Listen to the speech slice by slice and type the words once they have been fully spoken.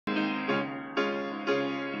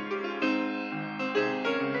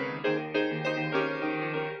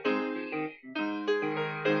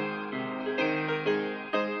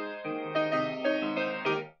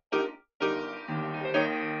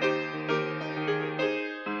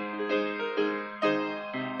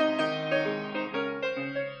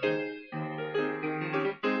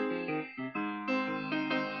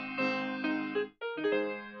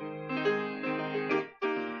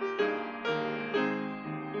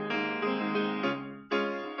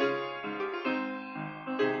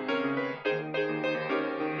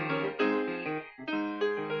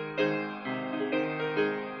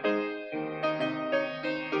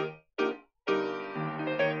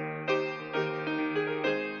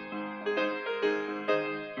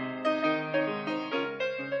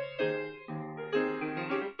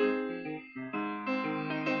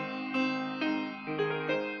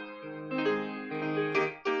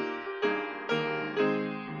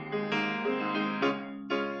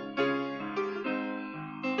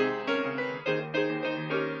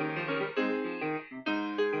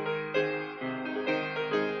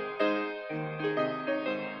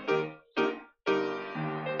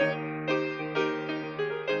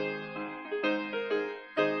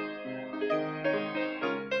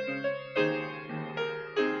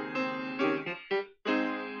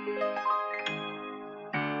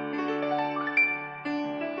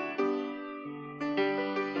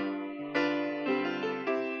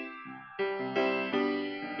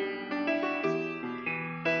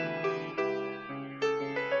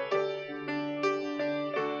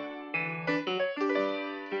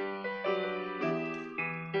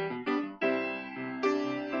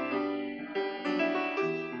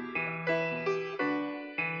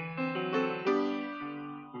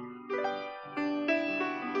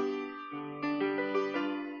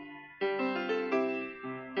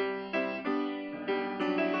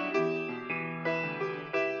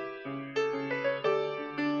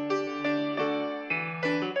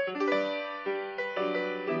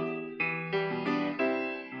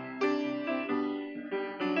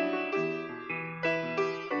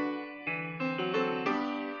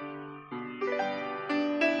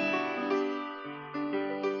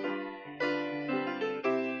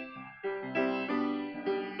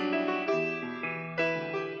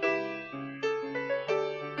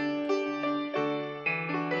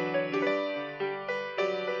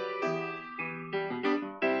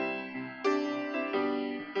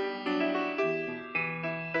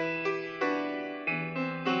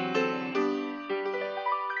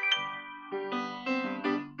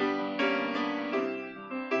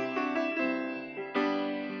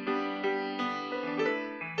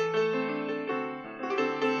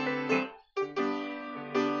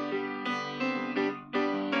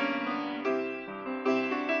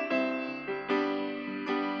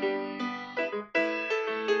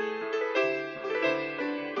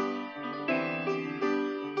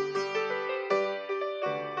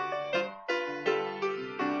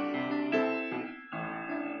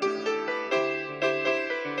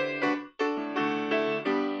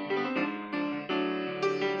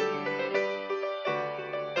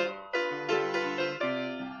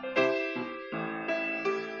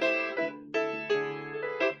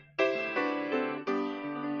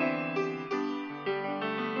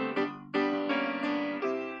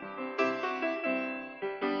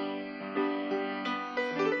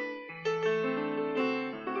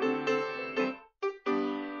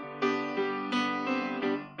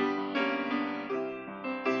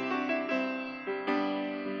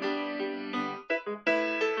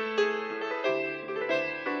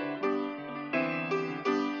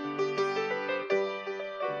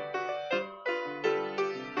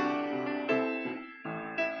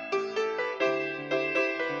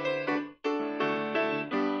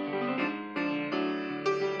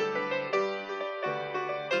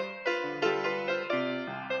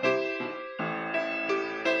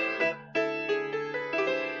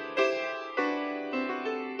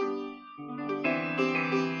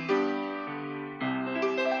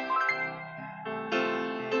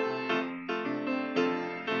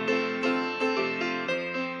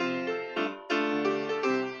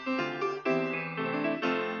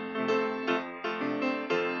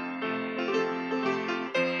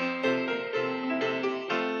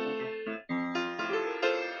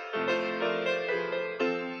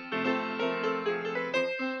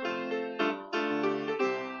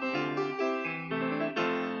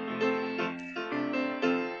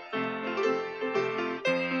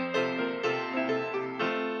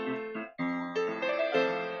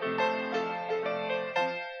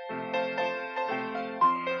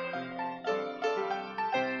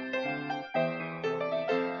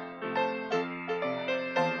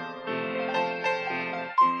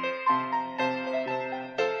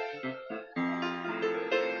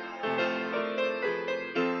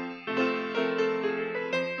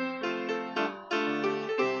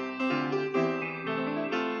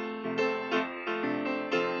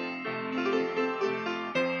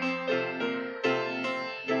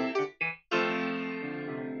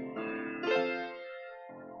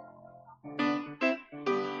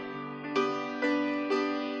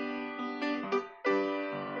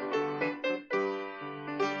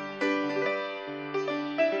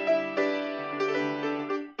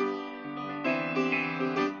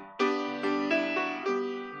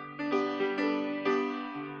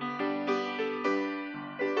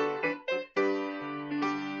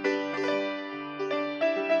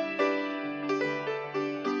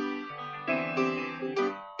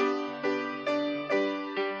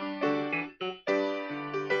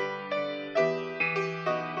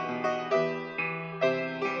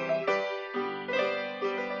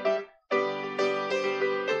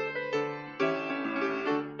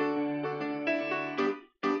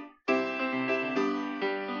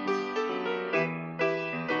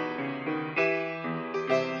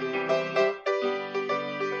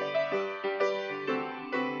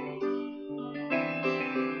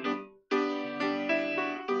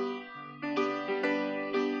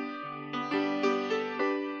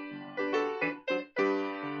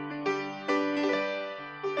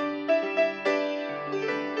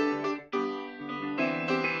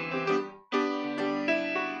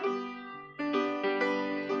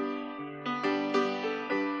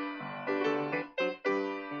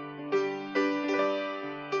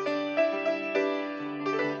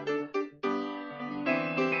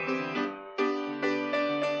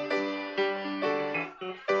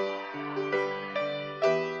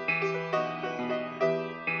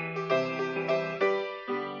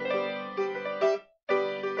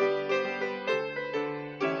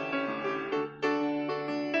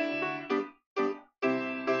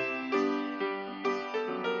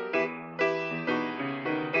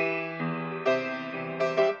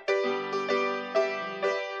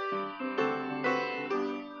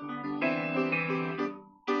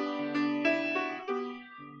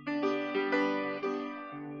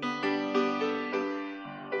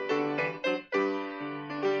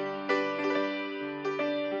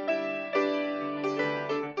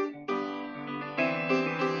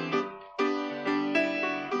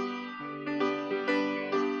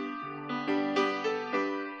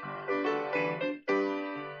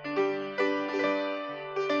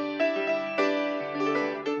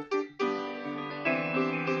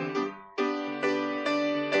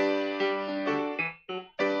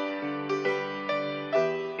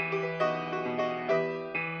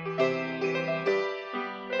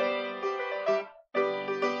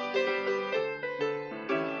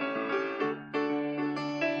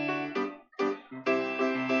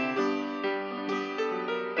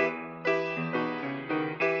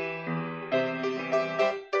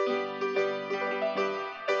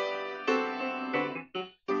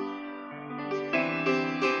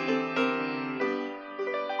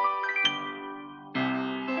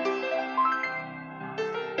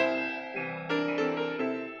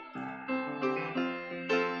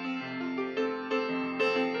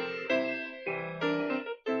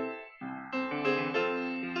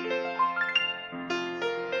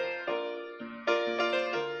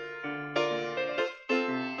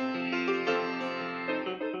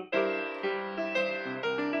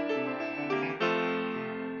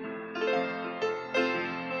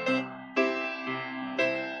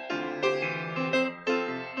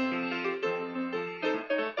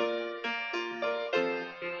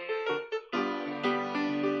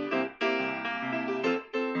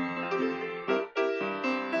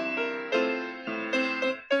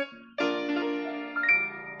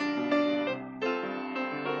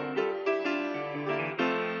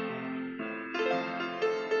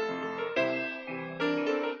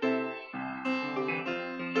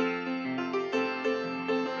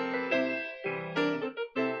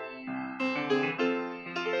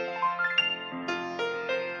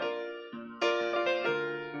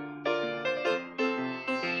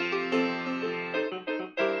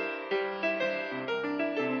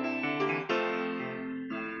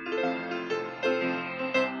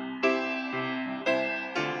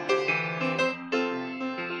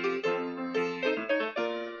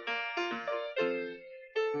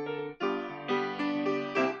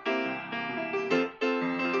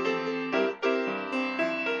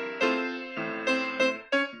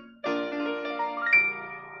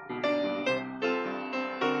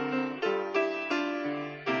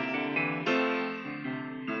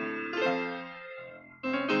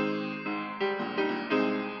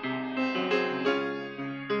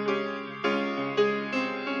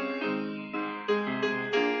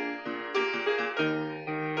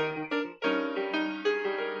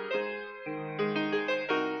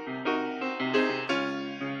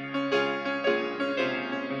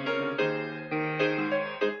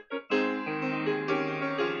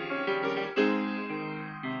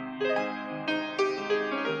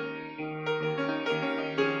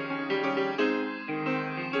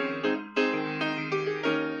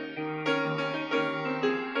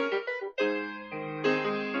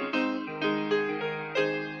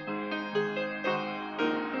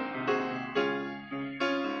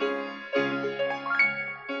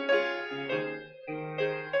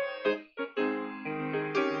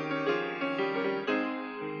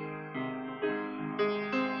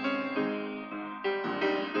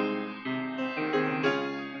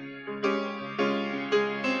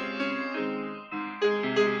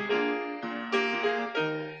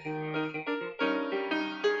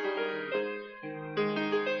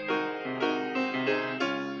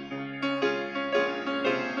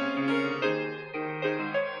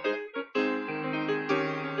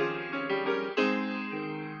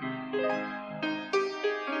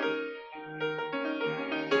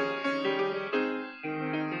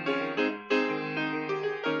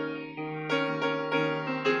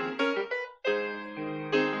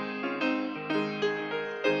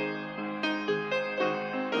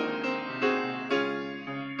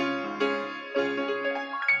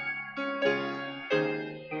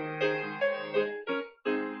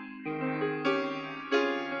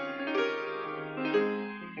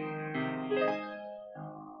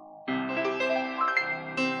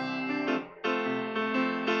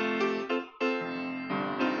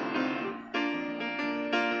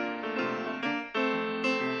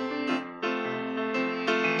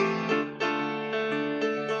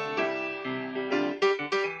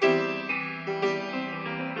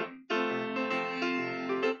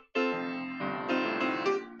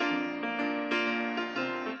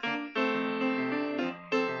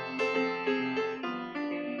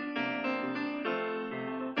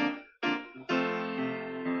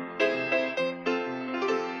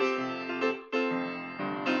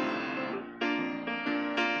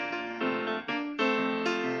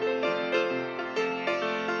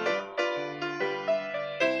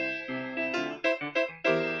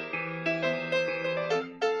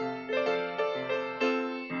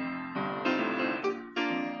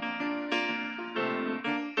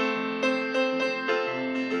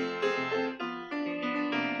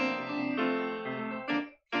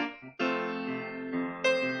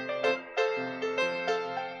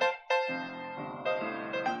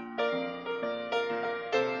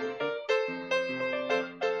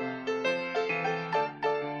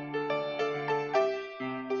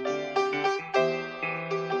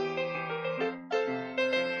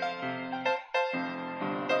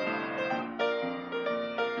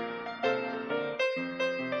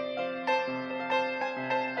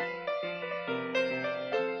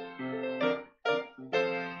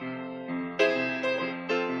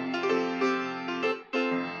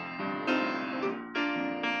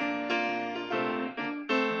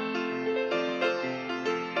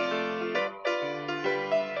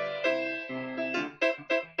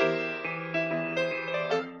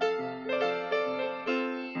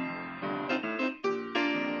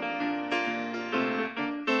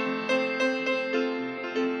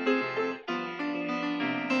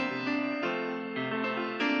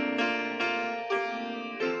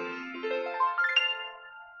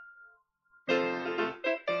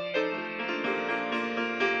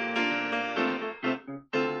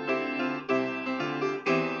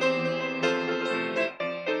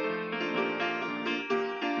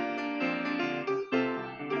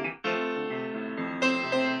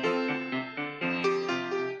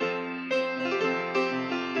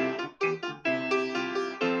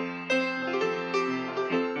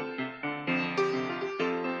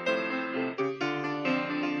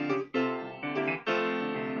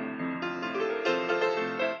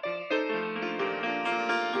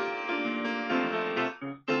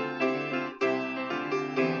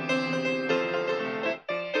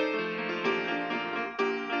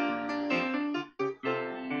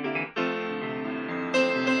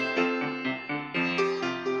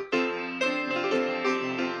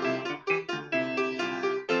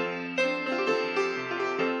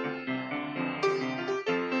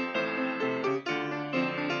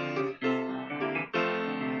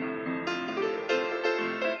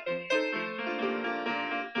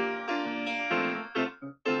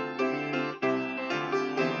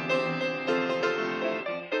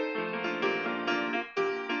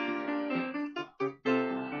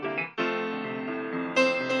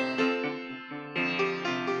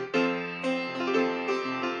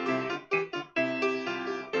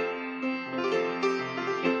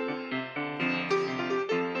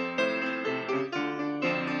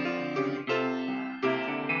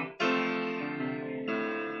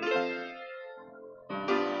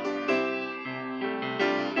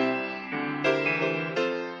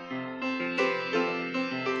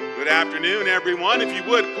Good afternoon, everyone. If you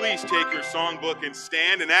would, please take your songbook and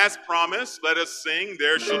stand. And as promised, let us sing,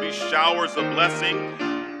 There Shall Be Showers of Blessing.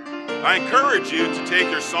 I encourage you to take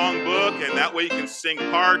your songbook, and that way you can sing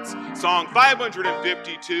parts. Song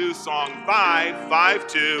 552, Song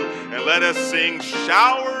 552, and let us sing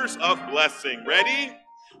Showers of Blessing. Ready?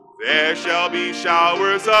 There shall be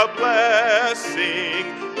showers of blessing.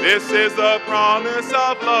 This is the promise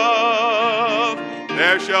of love.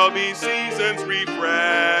 There shall be seasons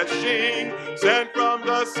refreshing, sent from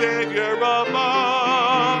the Savior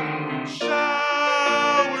above.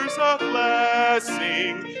 Showers of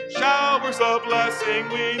blessing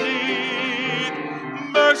we need.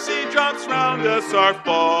 Mercy drops round us are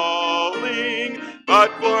falling,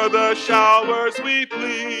 but for the showers we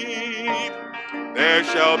plead. There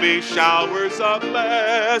shall be showers of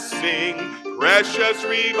blessing, precious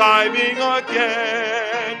reviving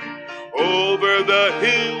again. Over the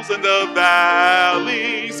hills and the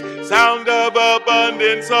valleys, sound of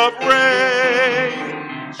abundance of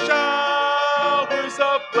rain. Showers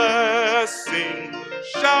of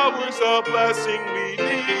blessing we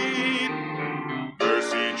need.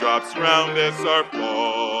 Mercy drops round us are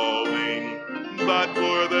falling, but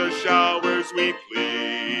for the showers we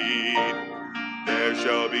plead. There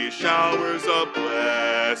shall be showers of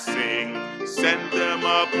blessing, send them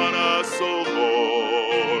upon us, O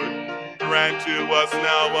Lord. Grant to us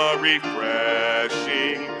now a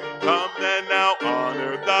refreshing, come and now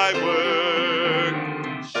honor thy word.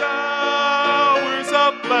 Showers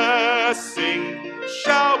of blessing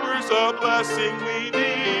we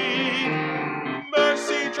need.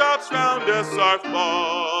 Mercy drops round us are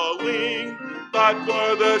falling, but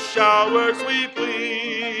for the showers we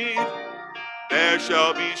plead. There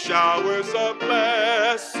shall be showers of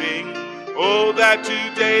blessing, oh, that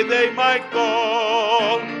today they might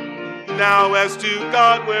fall. Now as to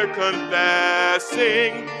God we're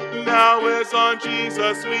confessing, now as on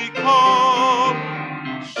Jesus we call.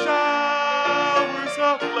 Showers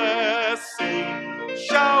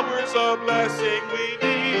of blessing we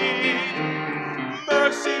need.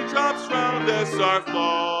 Mercy drops round us are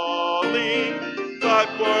falling, but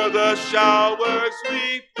for the showers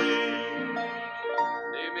we plead.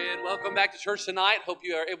 Amen. Welcome back to church tonight. Hope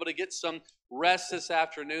you are able to get some rest this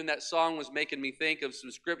afternoon. That song was making me think of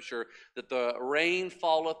some scripture, that the rain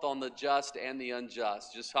falleth on the just and the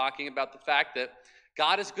unjust. Just talking about the fact that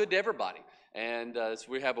God is good to everybody. And so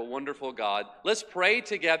we have a wonderful God. Let's pray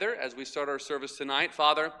together as we start our service tonight.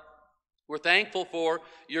 Father, we're thankful for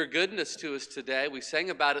your goodness to us today. We sang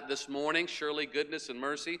about it this morning. Surely goodness and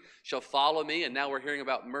mercy shall follow me. And now we're hearing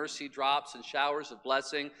about mercy drops and showers of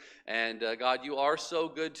blessing. And God, you are so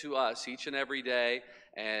good to us each and every day.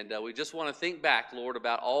 And we just want to think back, Lord,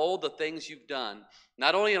 about all the things you've done,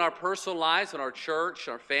 not only in our personal lives, in our church,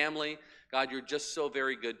 our family. God, you're just so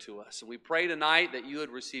very good to us. And we pray tonight that you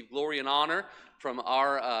would receive glory and honor from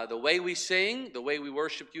our the way we sing, the way we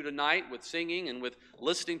worship you tonight with singing and with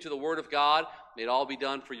listening to the word of God. May it all be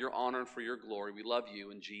done for your honor and for your glory. We love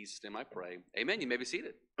you. In Jesus' name I pray. Amen. You may be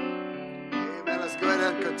seated. Amen. Let's go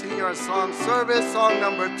ahead and continue our song service. Song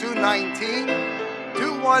number 219.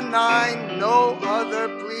 219, No Other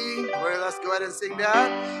Plea. Let's go ahead and sing that.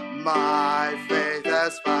 My faith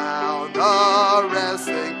has found a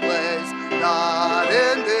resting place, not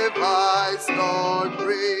in device nor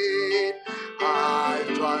creed. I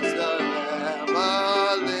trust the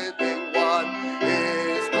ever-living one,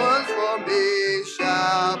 his words for me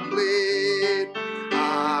shall plead.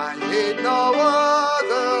 I need no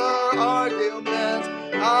other argument,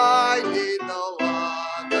 I need no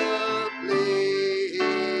other plea.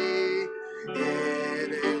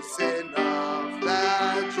 It is enough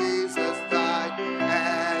that Jesus died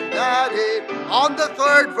and that he, on the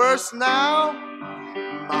third verse now,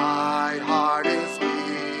 my heart is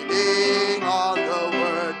beating on the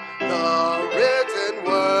word, the written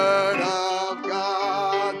word of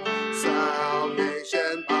God.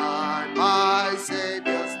 Salvation by my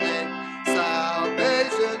Savior's name,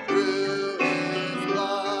 salvation through his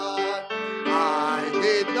blood. I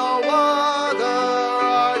need no other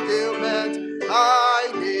argument,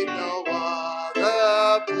 I need no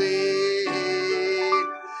other plea.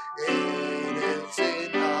 It is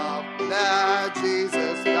enough that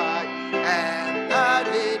Jesus died and that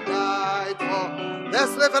he died for.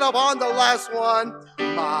 Let's lift it up on the last one.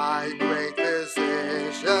 My great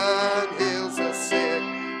physician heals the sick,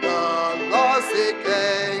 the lost he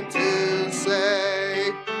came to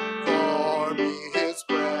save. For me his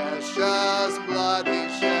precious blood he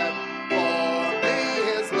shed, for me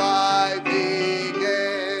his life he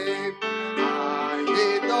gave. I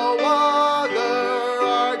need no other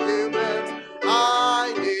argument,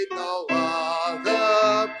 I need no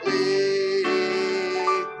other plea.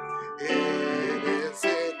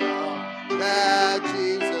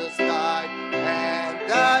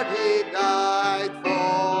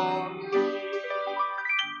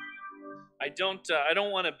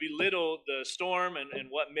 don't want to belittle the storm and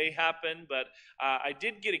what may happen, but I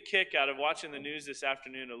did get a kick out of watching the news this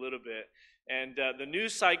afternoon a little bit. And the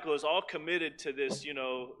news cycle is all committed to this,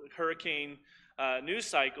 hurricane news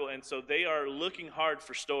cycle, and so they are looking hard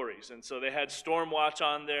for stories. And so they had Storm Watch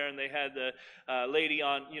on there, and they had the lady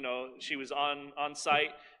on, she was on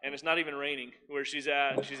site, and it's not even raining where she's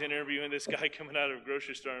at. And she's interviewing this guy coming out of a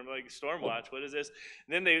grocery store. I'm like, Storm Watch, what is this?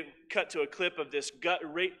 And then they cut to a clip of this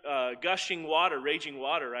gushing water, raging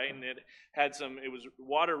water, right? And it was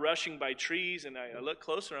water rushing by trees, and I looked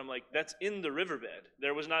closer, I'm like, that's in the riverbed.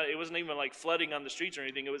 It wasn't even like flooding on the streets or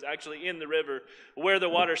anything. It was actually in the river where the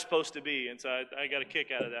water's supposed to be. And so I got a kick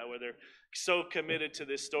out of that, where they're so committed to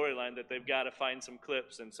this storyline that they've got to find some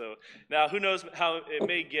clips. And so now who knows how it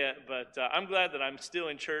may get, but I'm glad that I'm still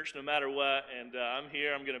in church no matter what, and I'm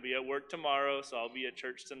here. I'm going to be at work tomorrow, so I'll be at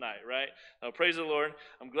church tonight, right? Praise the Lord.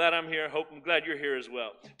 I'm glad I'm here. I'm glad you're here as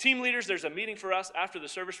well. Team leaders, there's a meeting for us after the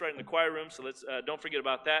service right in the choir room, so let's don't forget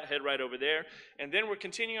about that. Head right over there. And then we're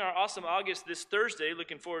continuing our awesome August this Thursday.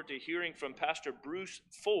 Looking forward to hearing from Pastor Bruce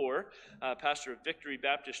Four, pastor of Victory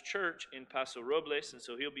Baptist Church in Paso Robles, and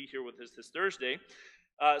so he'll be here with us this Thursday.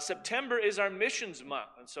 September is our missions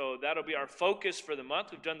month, and so that'll be our focus for the month.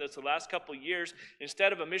 We've done this the last couple of years.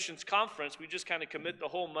 Instead of a missions conference, we just kind of commit the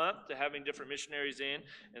whole month to having different missionaries in,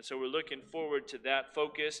 and so we're looking forward to that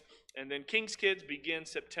focus. And then King's Kids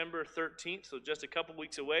begins September 13th, so just a couple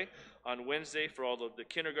weeks away, on Wednesday for all of the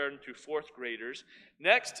kindergarten through fourth graders.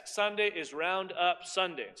 Next Sunday is Round Up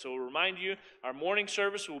Sunday. So we'll remind you, our morning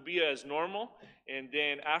service will be as normal, and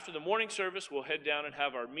then after the morning service, we'll head down and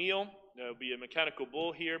have our meal. There'll be a mechanical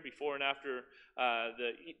bull here before and after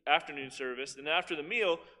the afternoon service. And after the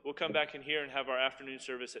meal, we'll come back in here and have our afternoon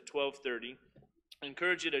service at 12:30. I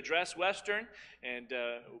encourage you to dress Western and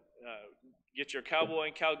get your cowboy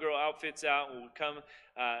and cowgirl outfits out. We'll come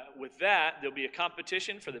with that. There'll be a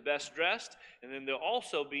competition for the best dressed, and then there'll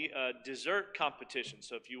also be a dessert competition.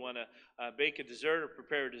 So if you want to bake a dessert or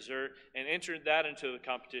prepare a dessert and enter that into the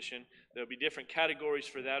competition, there'll be different categories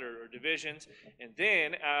for that or divisions. And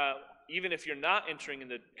then even if you're not entering in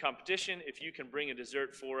the competition, if you can bring a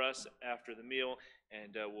dessert for us after the meal,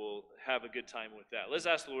 and we'll have a good time with that. Let's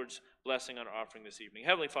ask the Lord's blessing on our offering this evening.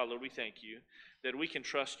 Heavenly Father, Lord, we thank you that we can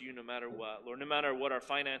trust you no matter what. Lord, no matter what our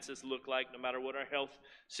finances look like, no matter what our health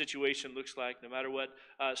situation looks like, no matter what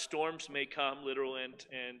storms may come, literal and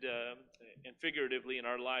figuratively in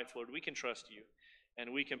our life, Lord, we can trust you.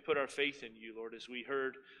 And we can put our faith in you, Lord, as we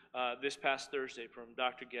heard this past Thursday from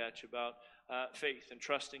Dr. Getch about faith and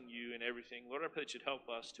trusting you in everything. Lord, I pray that you'd help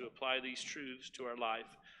us to apply these truths to our life,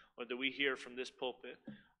 or that we hear from this pulpit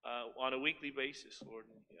on a weekly basis, Lord.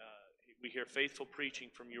 We hear faithful preaching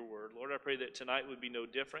from your word. Lord, I pray that tonight would be no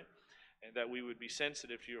different, and that we would be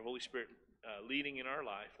sensitive to your Holy Spirit leading in our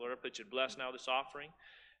life. Lord, I pray that you'd bless now this offering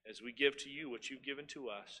as we give to you what you've given to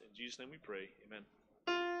us. In Jesus' name we pray. Amen.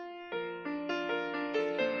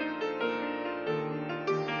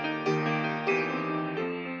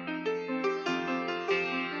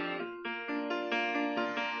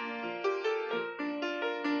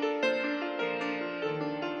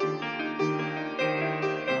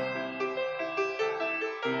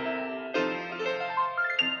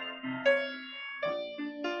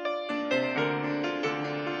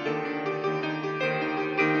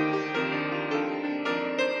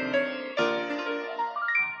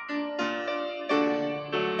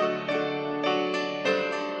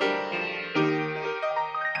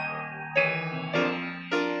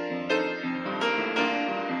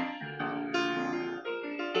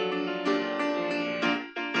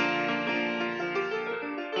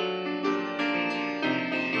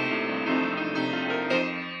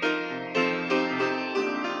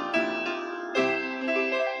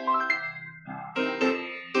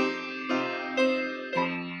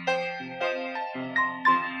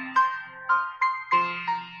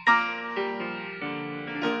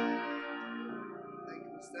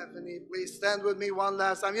 Please stand with me one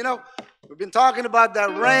last time. We've been talking about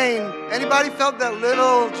that rain. Anybody felt that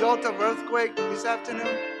little jolt of earthquake this afternoon?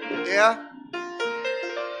 Yeah?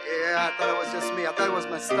 Yeah, I thought it was just me. I thought it was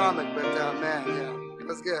my stomach, but man, yeah, it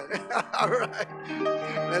was good. All right.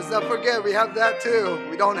 Let's not forget, we have that too.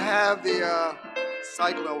 We don't have the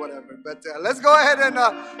cyclone or whatever. But let's go ahead and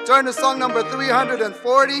turn to song number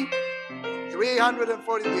 340.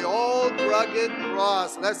 340, the old rugged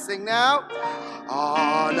cross. Let's sing now.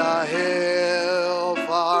 On a hill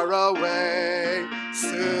far away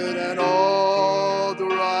stood an old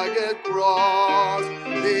rugged cross,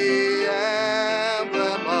 the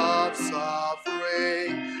emblem of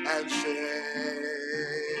suffering and shame.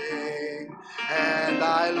 And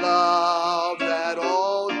I love that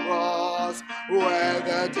old cross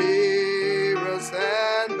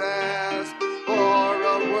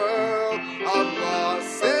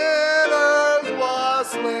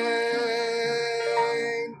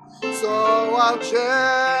I'll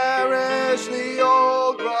cherish the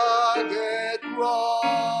old rugged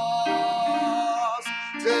cross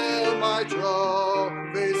till my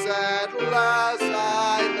trophies at last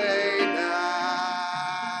I lay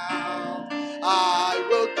down. I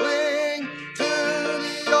will cling to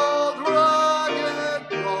the old rugged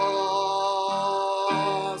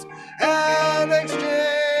cross and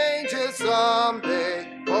exchange it someday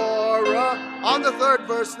for on the third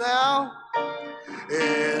verse now.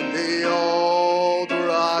 In the old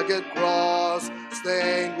rugged cross,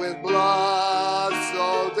 stained with blood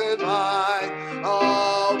so divine,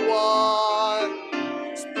 of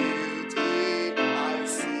one's beauty I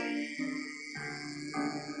see.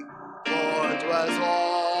 For 'twas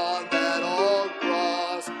on that old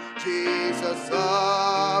cross Jesus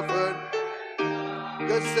suffered.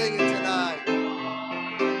 Good singing tonight.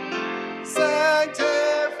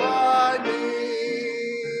 Sanctify me,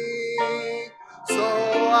 so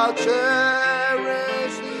I'll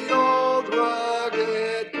cherish the old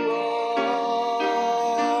rugged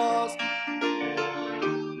cross.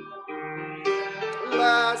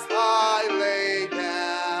 Last I lay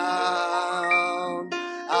down,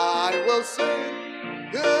 I will sing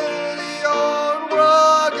to the old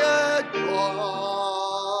rugged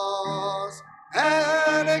cross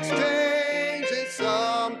and exchange it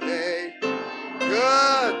someday.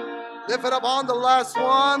 Good. Lift it up on the last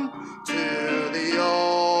one. To the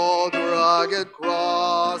old rugged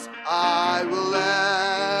cross I will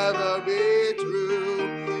ever be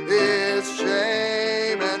true. His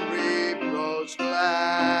shame and reproach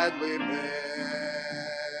gladly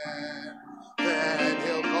bear. Then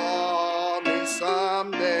he'll call me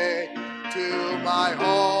someday to my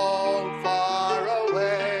home far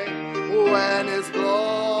away, when his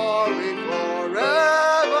glory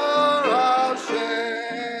forever I'll share.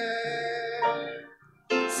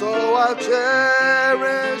 So I'll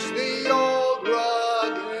cherish the old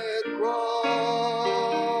rugged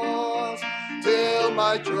cross till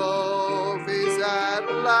my trophies at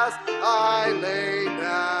last I lay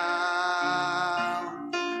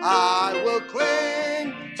down. I will cling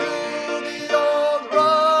to the old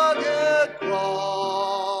rugged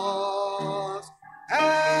cross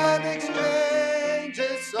and exchange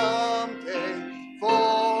it someday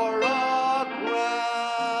for a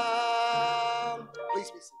crown.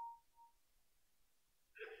 Please be seated.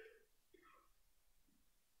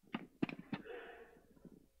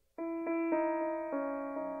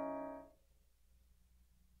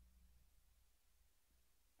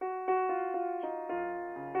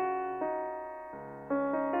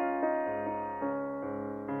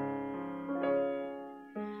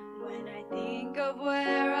 When I think of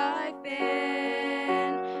where I've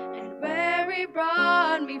been and where He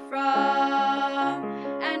brought me from,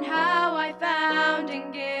 and how I found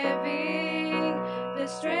in giving the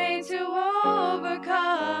strength to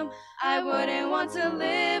overcome, I wouldn't want to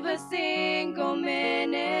live a single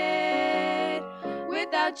minute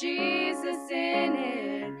without Jesus in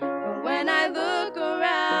it. But when I look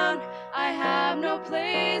around, I have no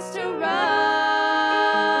place to run.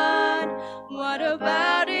 What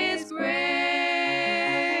about His grace?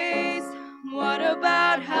 What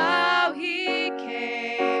about how He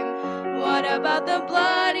came? What about the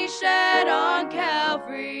blood He shed on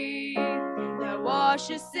Calvary that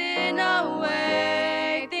washes sin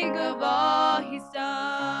away? Think of all He's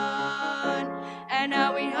done and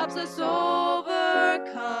how He helps us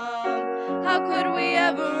overcome. How could we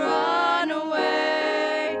ever run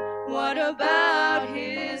away? What about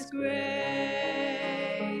His grace?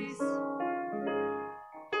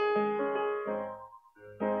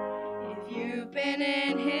 If you've been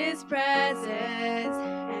in His presence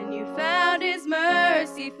and you found His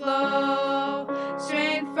mercy flow,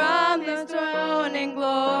 strength from the throne and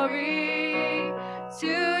glory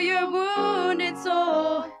to your wounded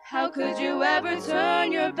soul, how could you ever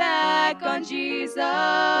turn your back on Jesus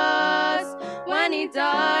when He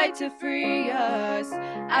died to free us?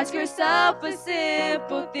 Ask yourself a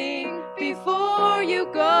simple thing before you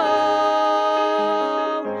go.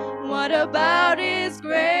 What about His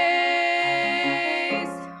grace?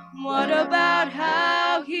 What about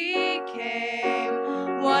how He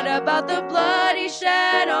came? What about the blood He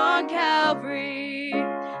shed on Calvary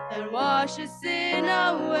that washes sin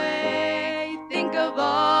away? Think of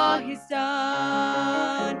all He's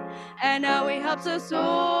done and how He helps us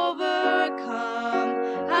overcome.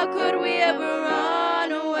 How could we ever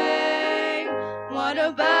run away? What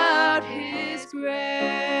about His grace?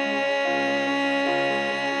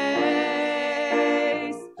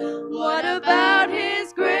 What about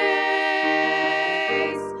His grace?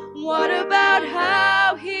 What about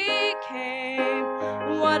how He came?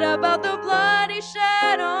 What What about the blood he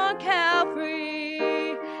shed on Calvary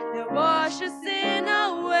that washes sin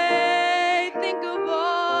away? Think of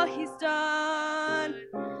all he's done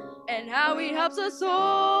and how he helps us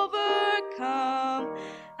overcome.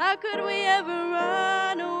 How could we ever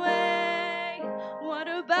run away? What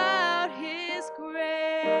about his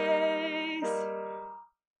grace?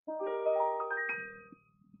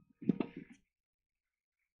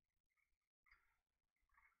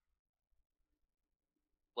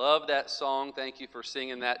 Love that song. Thank you for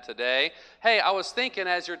singing that today. Hey, I was thinking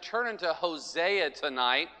as you're turning to Hosea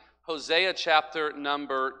tonight, Hosea chapter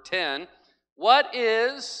number 10, what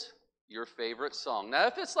is your favorite song? Now,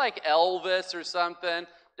 if it's like Elvis or something,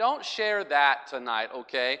 don't share that tonight,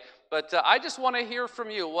 okay? But I just want to hear from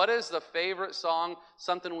you. What is the favorite song,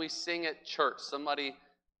 something we sing at church? Somebody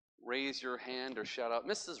raise your hand or shout out.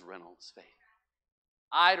 Mrs. Reynolds' favorite.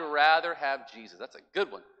 I'd rather have Jesus. That's a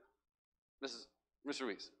good one. Mr.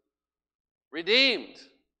 Ruiz. Redeemed.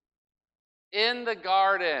 In the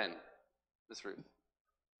garden. Miss Ruth.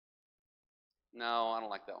 No, I don't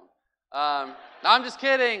like that one. No, I'm just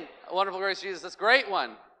kidding. Wonderful grace of Jesus. That's a great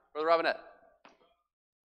one. Brother Robinette.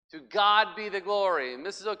 To God be the glory.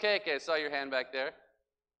 Mrs. Okeke, I saw your hand back there.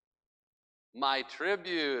 My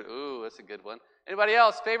tribute. Ooh, that's a good one. Anybody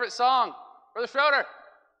else? Favorite song? Brother Schroeder.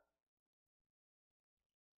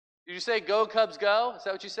 Did you say Go Cubs Go? Is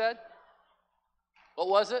that what you said? What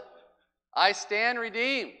was it? I Stand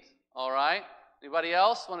Redeemed. All right. Anybody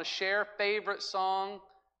else want to share favorite song?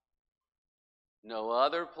 No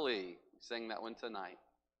Other Plea. Sing that one tonight.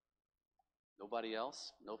 Nobody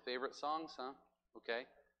else? No favorite songs, huh? Okay.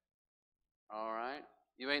 All right.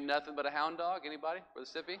 You ain't nothing but a hound dog? Anybody? Brother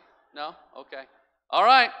Sippy? No? Okay. All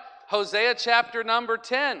right. Hosea chapter number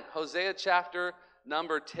 10. Hosea chapter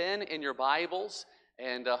number 10 in your Bibles.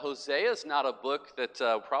 And Hosea is not a book that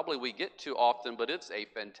probably we get to often, but it's a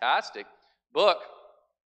fantastic book.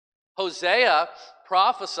 Hosea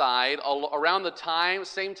prophesied around the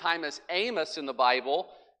same time as Amos in the Bible,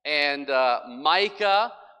 and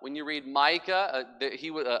Micah. When you read Micah,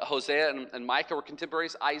 Hosea and Micah were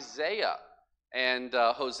contemporaries. Isaiah and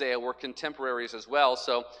Hosea were contemporaries as well.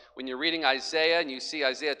 So when you're reading Isaiah and you see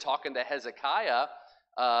Isaiah talking to Hezekiah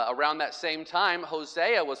around that same time,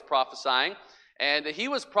 Hosea was prophesying. And Hosea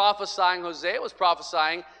was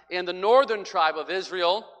prophesying in the northern tribe of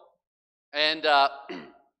Israel and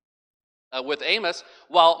with Amos,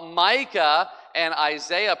 while Micah and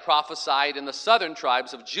Isaiah prophesied in the southern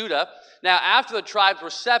tribes of Judah. Now, after the tribes were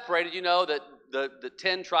separated, you know that the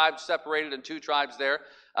 10 tribes separated in 2 tribes there,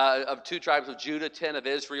 of 2 tribes of Judah, 10 of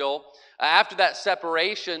Israel. After that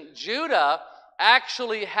separation, Judah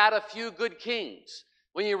actually had a few good kings.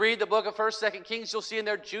 When you read the book of 1st, 2nd Kings, you'll see in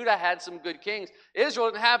there Judah had some good kings. Israel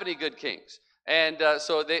didn't have any good kings. And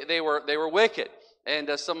so they were wicked.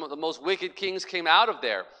 And some of the most wicked kings came out of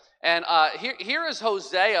there. And here is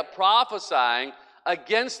Hosea prophesying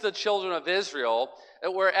against the children of Israel,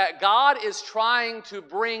 where God is trying to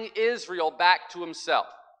bring Israel back to himself.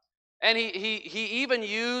 And he even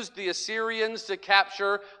used the Assyrians to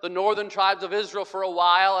capture the northern tribes of Israel for a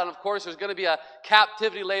while. And of course, there's going to be a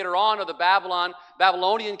captivity later on of the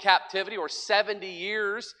Babylonian captivity, or 70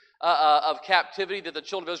 years of captivity that the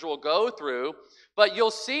children of Israel will go through. But you'll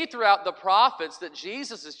see throughout the prophets that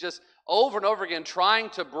Jesus is just over and over again trying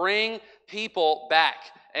to bring people back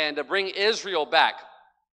and to bring Israel back.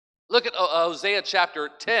 Look at Hosea chapter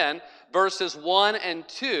 10, verses 1 and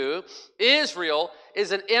 2. Israel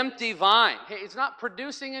is an empty vine. It's not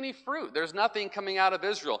producing any fruit. There's nothing coming out of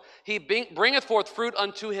Israel. He bringeth forth fruit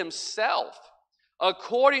unto himself.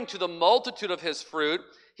 According to the multitude of his fruit,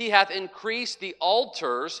 he hath increased the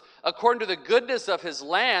altars. According to the goodness of his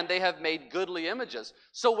land, they have made goodly images.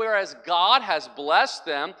 So whereas God has blessed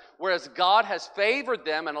them, whereas God has favored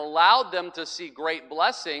them and allowed them to see great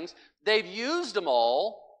blessings, they've used them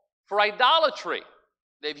all for idolatry.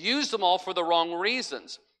 They've used them all for the wrong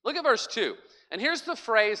reasons. Look at verse 2. And here's the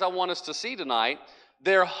phrase I want us to see tonight.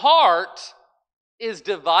 Their heart is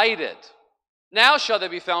divided. Now shall they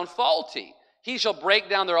be found faulty. He shall break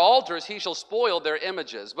down their altars. He shall spoil their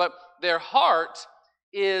images. But their heart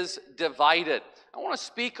is divided. I want to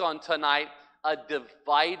speak on tonight a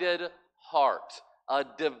divided heart. A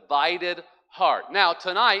divided heart. Now,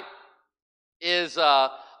 tonight is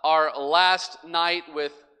our last night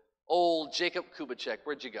with old Jacob Kubicek.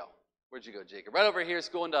 Where'd you go? Where'd you go, Jacob? Right over here. He's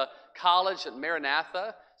going to college at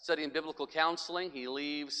Maranatha, studying biblical counseling. He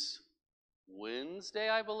leaves Wednesday,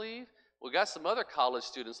 I believe. We got some other college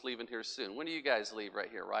students leaving here soon. When do you guys leave right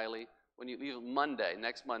here, Riley? When you leave? Monday,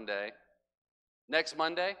 next Monday. Next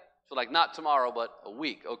Monday? So like not tomorrow, but a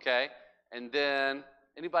week, okay? And then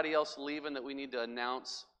anybody else leaving that we need to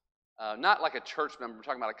announce? Not like a church member. We're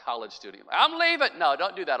talking about a college student. I'm leaving. No,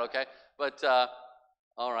 don't do that, okay? But,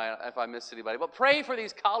 all right, if I miss anybody. But pray for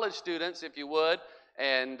these college students, if you would.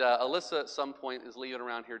 And Alyssa at some point is leaving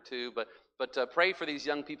around here too. But pray for these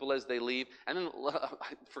young people as they leave. And then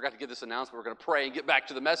I forgot to give this announcement. We're going to pray and get back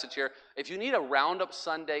to the message here. If you need a Roundup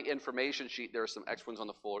Sunday information sheet, there are some extra ones on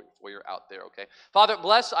the foyer out there, okay? Father,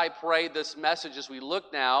 bless, I pray, this message as we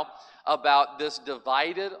look now about this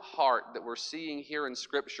divided heart that we're seeing here in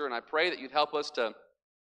Scripture. And I pray that you'd help us to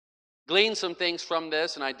glean some things from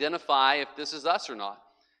this and identify if this is us or not.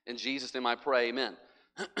 In Jesus' name I pray, amen.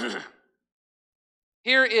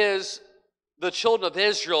 Here is the children of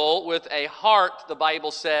Israel with a heart, the Bible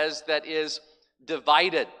says, that is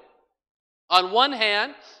divided. On one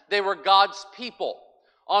hand, they were God's people.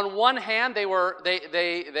 On one hand,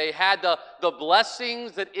 they had the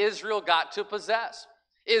blessings that Israel got to possess.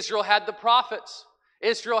 Israel had the prophets.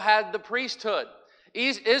 Israel had the priesthood.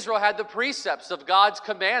 Israel had the precepts of God's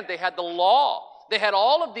command. They had the law. They had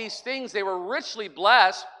all of these things. They were richly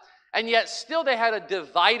blessed, and yet still they had a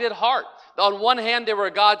divided heart. On one hand, they were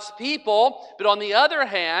God's people, but on the other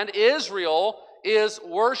hand, Israel is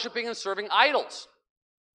worshiping and serving idols.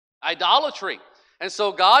 Idolatry. And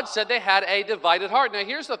so God said they had a divided heart. Now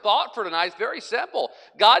here's the thought for tonight. It's very simple.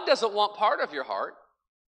 God doesn't want part of your heart.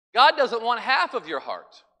 God doesn't want half of your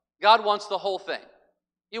heart. God wants the whole thing.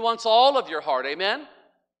 He wants all of your heart. Amen?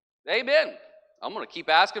 Amen. I'm going to keep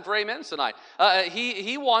asking for amens tonight.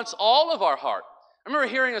 He wants all of our heart. I remember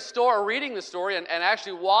hearing a story, or reading the story, and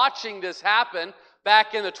actually watching this happen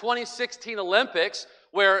back in the 2016 Olympics,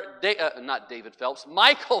 where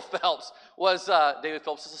Michael Phelps was, David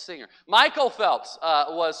Phelps is a singer. Michael Phelps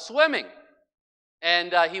was swimming,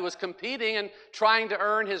 and he was competing and trying to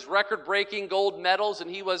earn his record-breaking gold medals,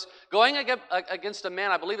 and he was going against a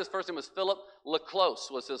man, I believe his first name was Philip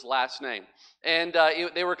Leclos was his last name. And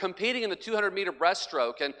they were competing in the 200-meter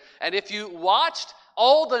breaststroke, and if you watched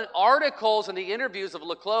all the articles and the interviews of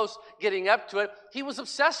Leclos getting up to it, he was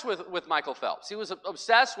obsessed with Michael Phelps. He was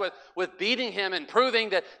obsessed with beating him and proving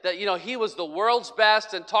that he was the world's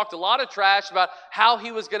best, and talked a lot of trash about how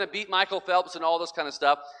he was going to beat Michael Phelps and all this kind of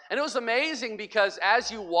stuff. And it was amazing because as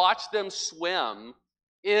you watch them swim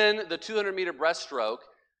in the 200-meter breaststroke,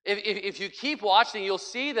 if you keep watching, you'll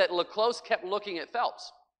see that Leclos kept looking at Phelps.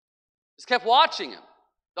 Just kept watching him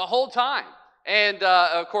the whole time. And,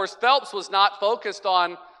 of course, Phelps was not focused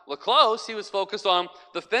on Leclos. He was focused on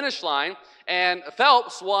the finish line. And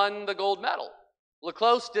Phelps won the gold medal.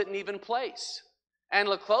 Leclos didn't even place. And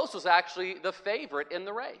Leclos was actually the favorite in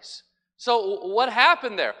the race. So what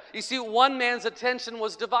happened there? You see, one man's attention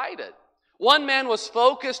was divided. One man was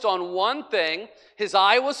focused on one thing. His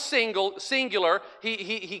eye was singular.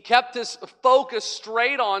 He kept his focus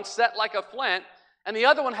straight on, set like a flint. And the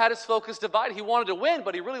other one had his focus divided. He wanted to win,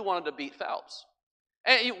 but he really wanted to beat Phelps.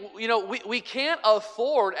 And, we can't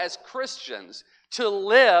afford as Christians to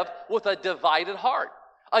live with a divided heart,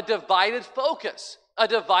 a divided focus, a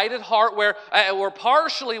divided heart where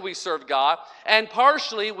partially we serve God and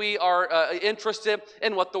partially we are interested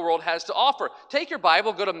in what the world has to offer. Take your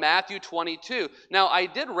Bible, go to Matthew 22. Now, I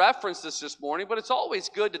did reference this morning, but it's always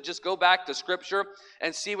good to just go back to Scripture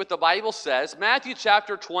and see what the Bible says. Matthew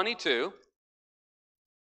chapter 22.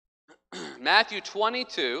 Matthew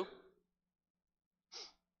 22.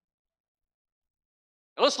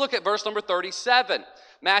 Now let's look at verse number 37.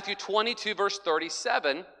 Matthew 22, verse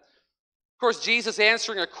 37. Of course, Jesus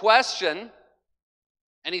answering a question,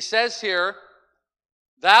 and he says here,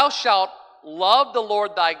 "Thou shalt love the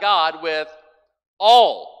Lord thy God with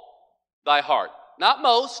all thy heart." Not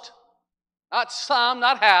most, not some,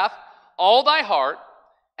 not half, all thy heart,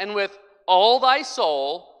 and with all thy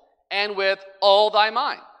soul, and with all thy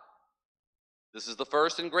mind. This is the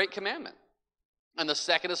first and great commandment. And the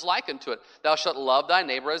second is like unto it. Thou shalt love thy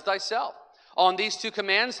neighbor as thyself. On these two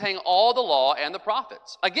commands hang all the law and the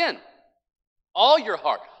prophets. Again, all your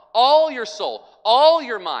heart, all your soul, all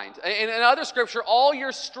your mind. In other scripture, all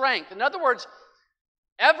your strength. In other words,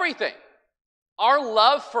 everything. Our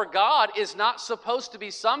love for God is not supposed to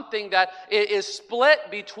be something that is split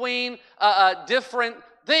between different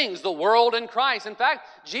things, the world and Christ. In fact,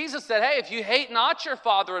 Jesus said, hey, if you hate not your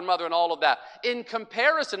father and mother and all of that, in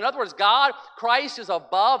comparison, in other words, Christ is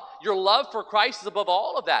above, your love for Christ is above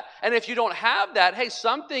all of that. And if you don't have that, hey,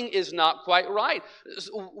 something is not quite right.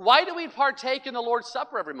 Why do we partake in the Lord's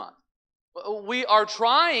Supper every month? We are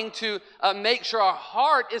trying to make sure our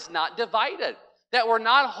heart is not divided, that we're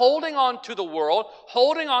not holding on to the world,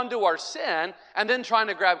 holding on to our sin, and then trying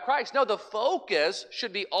to grab Christ. No, the focus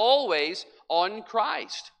should be always on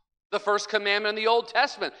Christ. The first commandment in the Old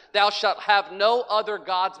Testament, thou shalt have no other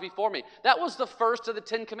gods before me. That was the first of the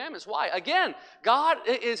 10 commandments. Why? Again, God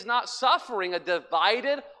is not suffering a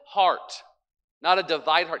divided heart. Not a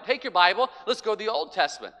divided heart. Take your Bible. Let's go to the Old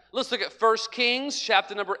Testament. Let's look at 1 Kings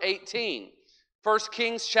chapter number 18. 1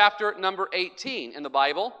 Kings chapter number 18 in the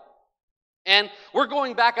Bible. And we're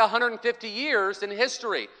going back 150 years in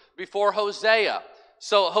history before Hosea.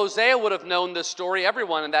 So Hosea would have known this story.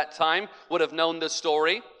 Everyone in that time would have known this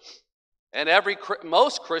story. And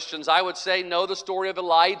most Christians, I would say, know the story of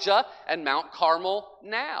Elijah and Mount Carmel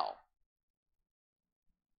now.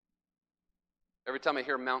 Every time I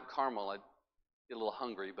hear Mount Carmel, I get a little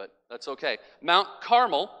hungry, but that's okay. Mount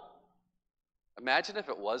Carmel, imagine if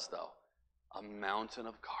it was, though, a mountain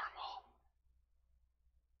of Carmel.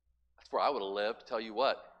 That's where I would have lived, tell you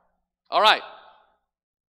what. All right.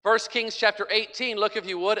 1 Kings chapter 18, look if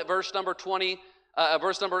you would at verse number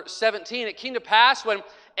 17. It came to pass when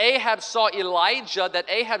Ahab saw Elijah that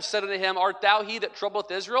Ahab said unto him, art thou he that troubleth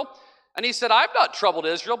Israel? And he said, I have not troubled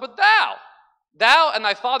Israel, but thou and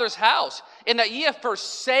thy father's house, in that ye have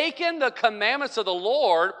forsaken the commandments of the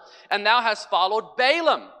Lord, and thou hast followed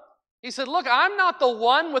Balaam. He said, look, I'm not the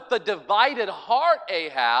one with the divided heart,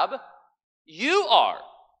 Ahab. You are.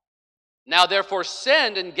 Now therefore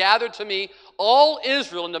send and gather to me all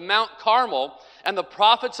Israel into Mount Carmel, and the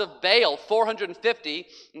prophets of Baal 450,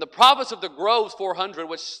 and the prophets of the groves 400,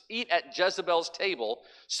 which eat at Jezebel's table.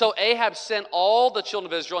 So Ahab sent all the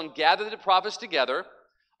children of Israel and gathered the prophets together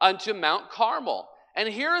unto Mount Carmel. And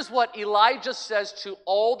here's what Elijah says to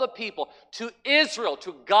all the people, to Israel,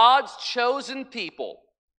 to God's chosen people.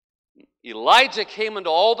 Elijah came unto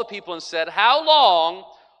all the people and said, how long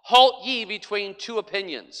halt ye between two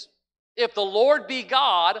opinions? If the Lord be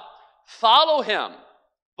God, follow him.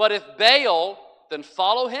 But if Baal, then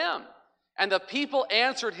follow him. And the people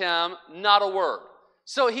answered him not a word.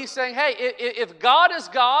 So he's saying, hey, if God is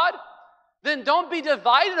God, then don't be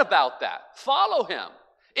divided about that. Follow him.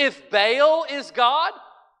 If Baal is God,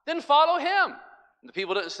 then follow him. And the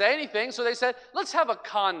people didn't say anything, so they said, let's have a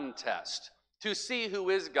contest to see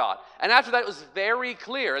who is God. And after that, it was very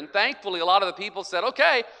clear. And thankfully, a lot of the people said,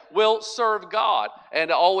 okay, we'll serve God.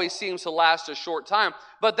 And it always seems to last a short time.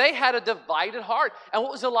 But they had a divided heart. And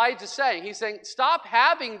what was Elijah saying? He's saying, stop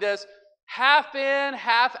having this half in,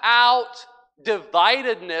 half out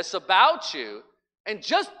dividedness about you, and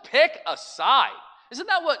just pick a side. Isn't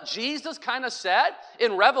that what Jesus kind of said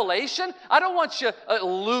in Revelation? I don't want you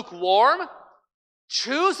lukewarm.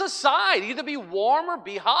 Choose a side. Either be warm or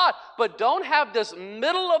be hot. But don't have this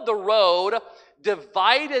middle of the road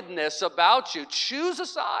dividedness about you. Choose a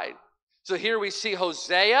side. So here we see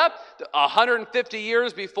Hosea, 150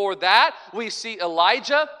 years before that. We see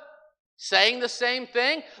Elijah saying the same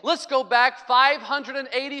thing. Let's go back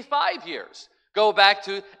 585 years. Go back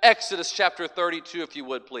to Exodus chapter 32, if you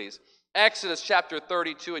would, please. Exodus chapter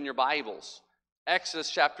 32 in your Bibles. Exodus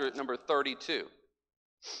chapter number 32.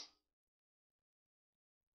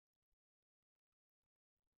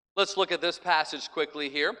 Let's look at this passage quickly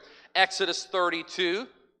here. Exodus 32.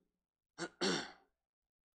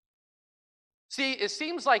 See, it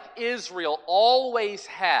seems like Israel always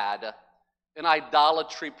had an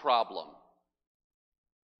idolatry problem.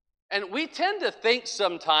 And we tend to think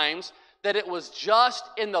sometimes that it was just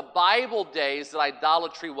in the Bible days that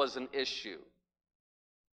idolatry was an issue.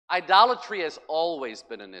 Idolatry has always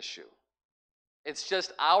been an issue. It's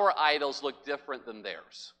just our idols look different than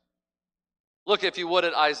theirs. Look, if you would,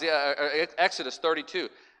 at Exodus 32,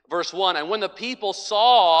 verse 1. And when the people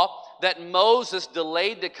saw that Moses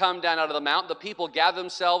delayed to come down out of the mountain, the people gathered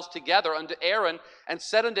themselves together unto Aaron and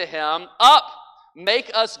said unto him, up,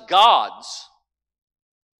 make us gods.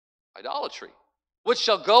 Idolatry. Which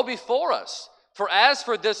shall go before us. For as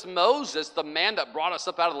for this Moses, the man that brought us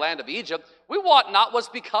up out of the land of Egypt, we wot not what's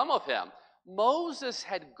become of him. Moses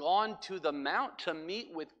had gone to the mount to meet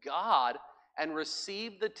with God and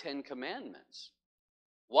receive the 10 Commandments.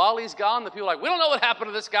 While he's gone, the people are like, we don't know what happened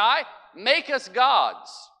to this guy. Make us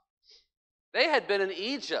gods. They had been in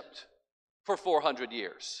Egypt for 400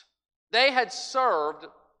 years. They had served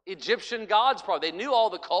Egyptian gods probably. They knew all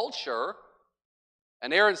the culture.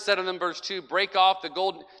 And Aaron said to them, verse 2, break off the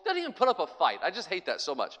golden, doesn't even put up a fight. I just hate that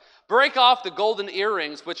so much. Break off the golden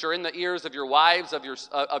earrings which are in the ears of your wives, of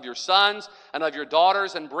your sons, and of your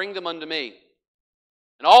daughters, and bring them unto me.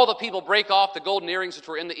 And all the people brake off the golden earrings which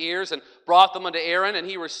were in the ears, and brought them unto Aaron, and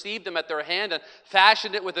he received them at their hand, and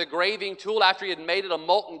fashioned it with a graving tool after he had made it a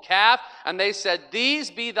molten calf. And they said, these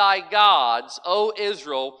be thy gods, O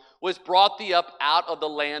Israel, which brought thee up out of the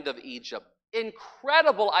land of Egypt.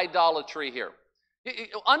 Incredible idolatry here.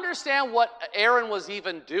 Understand what Aaron was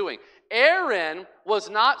even doing. Aaron was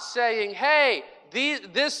not saying, hey,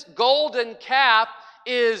 this golden calf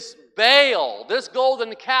is Baal. This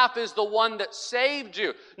golden calf is the one that saved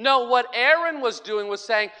you. No, what Aaron was doing was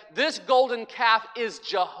saying, this golden calf is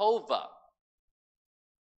Jehovah.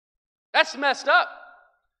 That's messed up.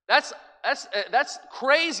 That's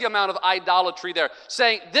crazy amount of idolatry there.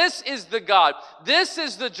 Saying, this is the God. This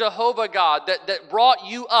is the Jehovah God that brought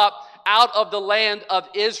you up out of the land of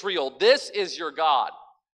Israel. This is your God.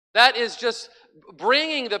 That is just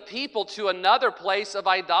bringing the people to another place of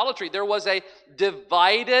idolatry. There was a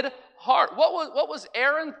divided heart. What was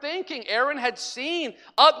Aaron thinking? Aaron had seen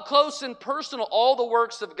up close and personal all the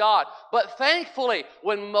works of God. But thankfully,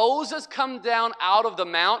 when Moses come down out of the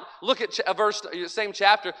mount, look at same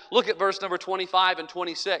chapter, look at verse number 25 and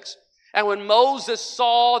 26. And when Moses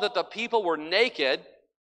saw that the people were naked,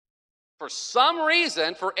 for some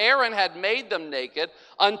reason, for Aaron had made them naked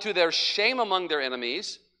unto their shame among their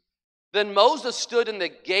enemies, then Moses stood in the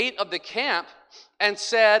gate of the camp and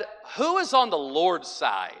said, who is on the Lord's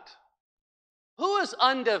side? Who is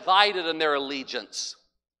undivided in their allegiance?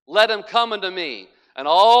 Let him come unto me. And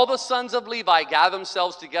all the sons of Levi gathered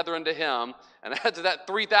themselves together unto him. And after that,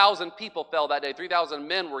 3,000 people fell that day. 3,000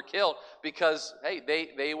 men were killed because, hey,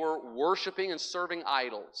 they were worshiping and serving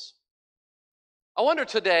idols. I wonder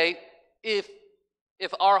today if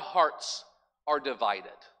our hearts are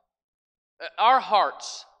divided. Our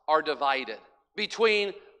hearts are divided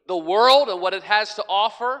between the world and what it has to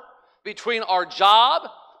offer, between our job,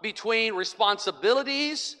 between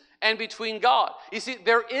responsibilities, and between God. You see,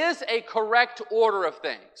 there is a correct order of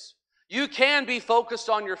things. You can be focused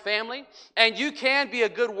on your family, and you can be a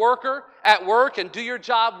good worker at work and do your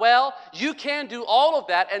job well. You can do all of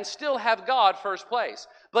that and still have God first place.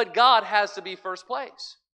 But God has to be first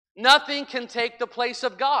place. Nothing can take the place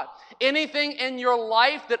of God. Anything in your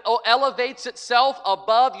life that elevates itself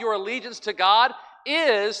above your allegiance to God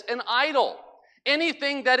is an idol.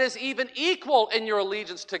 Anything that is even equal in your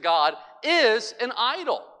allegiance to God is an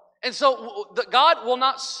idol. And so God will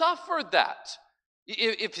not suffer that.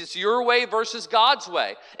 If it's your way versus God's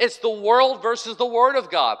way, it's the world versus the Word of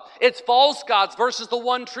God, it's false gods versus the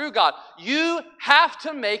one true God. You have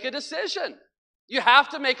to make a decision. You have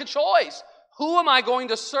to make a choice. Who am I going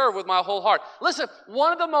to serve with my whole heart? Listen,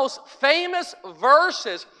 one of the most famous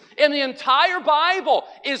verses in the entire Bible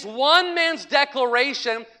is one man's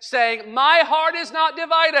declaration saying, my heart is not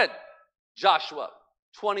divided. Joshua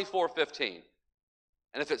 24:15.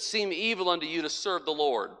 And if it seem evil unto you to serve the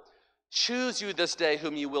Lord, choose you this day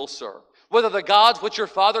whom you will serve. Whether the gods which your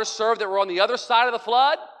fathers served that were on the other side of the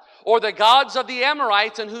flood, or the gods of the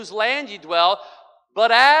Amorites in whose land ye dwell.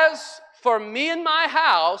 But as for me and my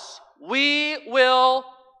house, we will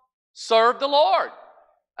serve the Lord.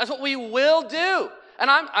 That's what we will do. And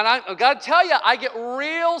I've got to tell you, I get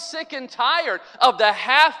real sick and tired of the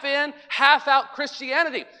half in, half out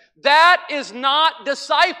Christianity. That is not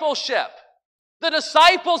discipleship. The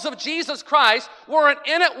disciples of Jesus Christ weren't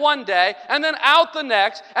in it one day and then out the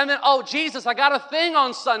next, and then, oh, Jesus, I got a thing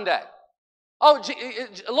on Sunday. Oh,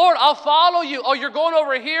 Lord, I'll follow you. Oh, you're going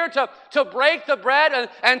over here to break the bread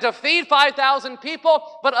and to feed 5,000 people,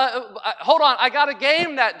 but hold on, I got a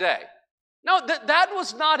game that day. No, that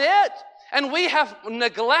was not it. And we have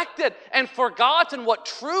neglected and forgotten what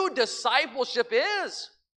true discipleship is.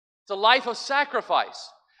 It's a life of sacrifice.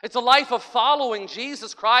 It's a life of following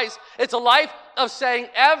Jesus Christ. It's a life of saying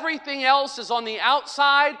everything else is on the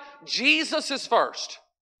outside. Jesus is first.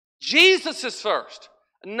 Jesus is first.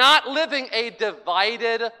 Not living a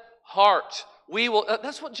divided heart.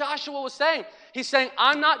 That's what Joshua was saying. He's saying,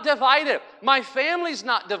 I'm not divided. My family's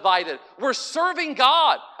not divided. We're serving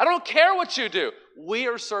God. I don't care what you do. We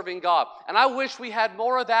are serving God. And I wish we had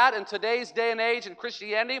more of that in today's day and age in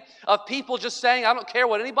Christianity, of people just saying, I don't care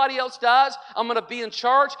what anybody else does. I'm going to be in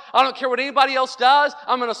church. I don't care what anybody else does.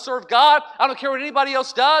 I'm going to serve God. I don't care what anybody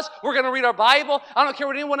else does. We're going to read our Bible. I don't care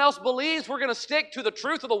what anyone else believes. We're going to stick to the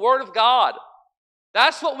truth of the Word of God.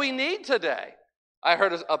 That's what we need today. I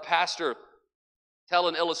heard a pastor tell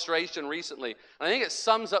an illustration recently, and I think it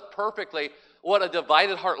sums up perfectly what a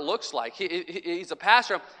divided heart looks like. He's a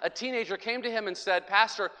pastor. A teenager came to him and said,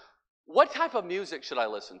 Pastor, what type of music should I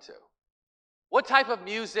listen to? What type of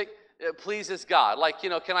music pleases God? Like,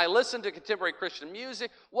 can I listen to contemporary Christian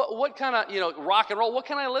music? What kind of, rock and roll? What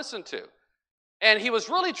can I listen to? And he was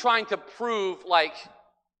really trying to prove, like,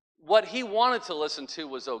 what he wanted to listen to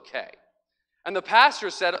was okay. And the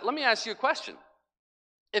pastor said, let me ask you a question.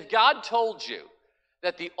 If God told you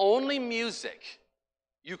that the only music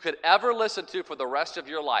you could ever listen to for the rest of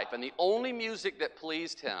your life, and the only music that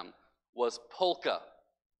pleased him was polka,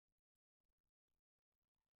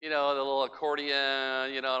 You know, the little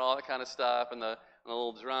accordion, you know, and all that kind of stuff, and the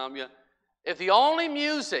little drum. You know. If the only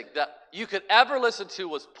music that you could ever listen to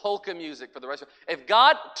was polka music for the rest of it, if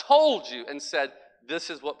God told you and said, this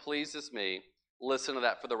is what pleases me, listen to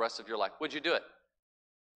that for the rest of your life, would you do it?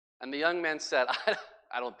 And the young man said,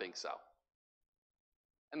 I don't think so.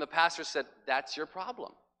 And the pastor said, that's your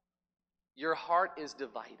problem. Your heart is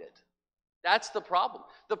divided. That's the problem.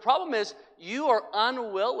 The problem is you are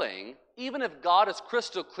unwilling, even if God is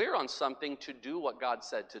crystal clear on something, to do what God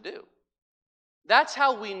said to do. That's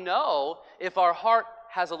how we know if our heart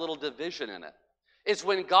has a little division in it. It's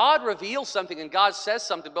when God reveals something and God says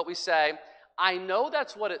something, but we say, I know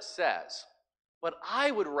that's what it says, but I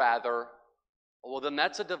would rather, well, then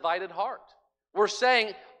that's a divided heart. We're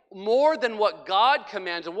saying more than what God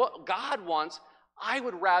commands and what God wants, I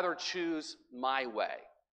would rather choose my way.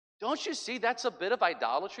 Don't you see that's a bit of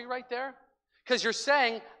idolatry right there? Because you're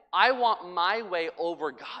saying, I want my way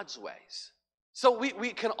over God's ways. So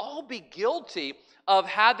we can all be guilty of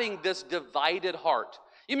having this divided heart.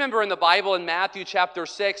 You remember in the Bible in Matthew chapter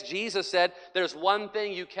 6, Jesus said, there's one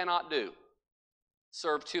thing you cannot do.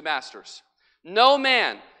 Serve two masters. No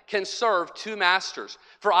man can serve two masters.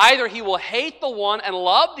 For either he will hate the one and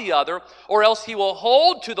love the other, or else he will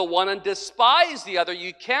hold to the one and despise the other.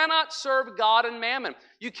 You cannot serve God and mammon.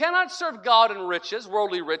 You cannot serve God and riches,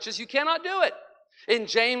 worldly riches. You cannot do it. In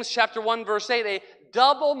James chapter 1, verse 8, a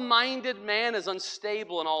double-minded man is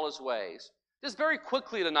unstable in all his ways. Just very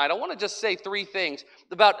quickly tonight, I want to just say three things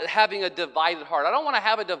about having a divided heart. I don't want to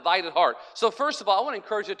have a divided heart. So first of all, I want to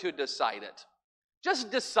encourage you to decide it.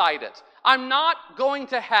 Just decide it. I'm not going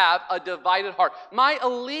to have a divided heart. My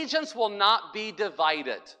allegiance will not be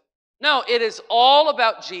divided. No, it is all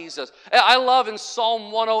about Jesus. I love in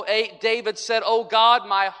Psalm 108, David said, oh God,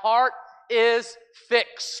 my heart is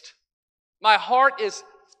fixed. My heart is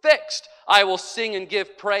fixed. I will sing and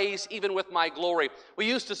give praise even with my glory. We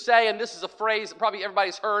used to say, and this is a phrase that probably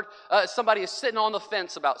everybody's heard, somebody is sitting on the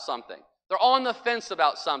fence about something. They're on the fence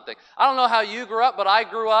about something. I don't know how you grew up, but I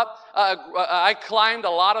grew up, I climbed a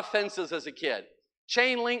lot of fences as a kid.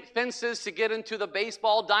 Chain link fences to get into the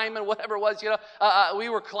baseball diamond, whatever it was, we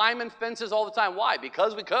were climbing fences all the time. Why?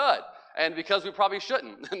 Because we could, and because we probably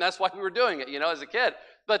shouldn't, and that's why we were doing it, as a kid.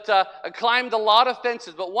 But I climbed a lot of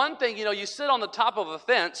fences. But one thing, you sit on the top of a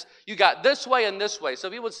fence, you got this way and this way. So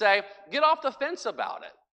people would say, get off the fence about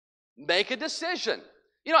it. Make a decision.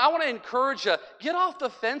 I want to encourage you, get off the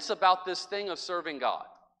fence about this thing of serving God.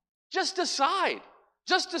 Just decide.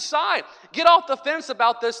 Just decide. Get off the fence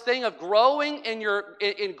about this thing of growing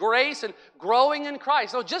in grace and growing in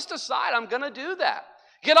Christ. No, just decide, I'm going to do that.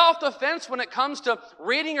 Get off the fence when it comes to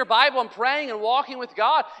reading your Bible and praying and walking with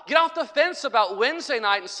God. Get off the fence about Wednesday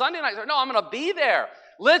night and Sunday night. No, I'm going to be there.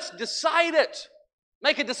 Let's decide it.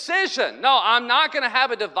 Make a decision. No, I'm not going to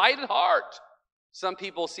have a divided heart. Some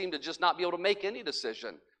people seem to just not be able to make any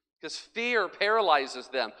decision because fear paralyzes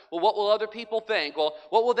them. Well, what will other people think? Well,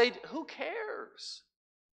 what will they do? Who cares?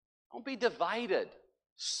 Don't be divided.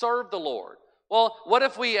 Serve the Lord. Well, what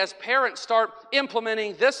if we as parents start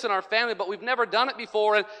implementing this in our family, but we've never done it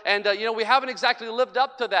before, and we haven't exactly lived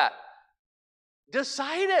up to that?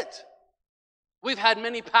 Decide it. We've had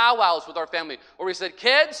many powwows with our family where we said,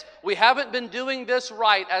 kids, we haven't been doing this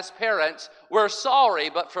right as parents. We're sorry,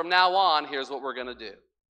 but from now on, here's what we're going to do.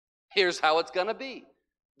 Here's how it's going to be.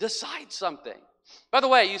 Decide something. By the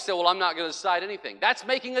way, you say, well, I'm not going to decide anything. That's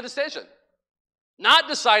making a decision. Not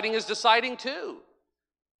deciding is deciding too.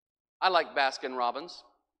 I like Baskin-Robbins.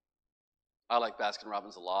 I like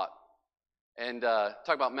Baskin-Robbins a lot. And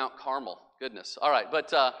talk about Mount Carmel. Goodness. All right,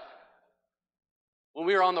 but when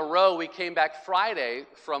we were on the road, we came back Friday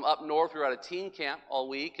from up north. We were at a teen camp all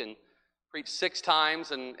week and preached 6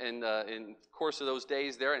 times in the course of those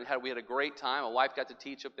days there, and we had a great time. My wife got to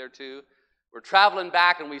teach up there too. We're traveling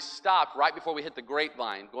back, and we stopped right before we hit the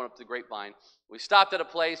Grapevine, going up to the Grapevine. We stopped at a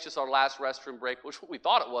place, just our last restroom break, which we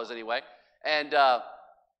thought it was anyway, and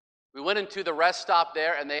we went into the rest stop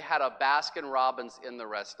there, and they had a Baskin-Robbins in the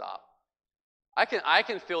rest stop. I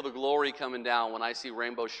can feel the glory coming down when I see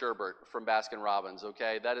rainbow sherbet from Baskin-Robbins,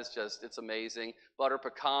 okay? That is just, it's amazing. Butter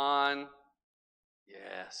pecan,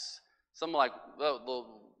 yes. Something like,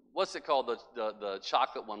 what's it called, the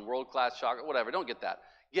chocolate one, world-class chocolate, whatever, don't get that.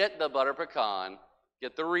 Get the butter pecan,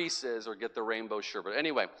 get the Reese's, or get the rainbow sherbet.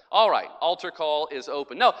 Anyway, all right, altar call is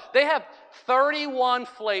open. No, they have 31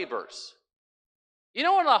 flavors. You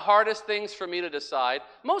know one of the hardest things for me to decide?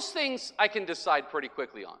 Most things I can decide pretty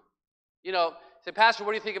quickly on. Say, Pastor,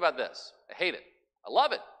 what do you think about this? I hate it. I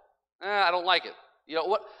love it. I don't like it.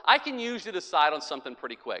 What? I can usually decide on something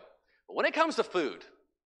pretty quick. But when it comes to food,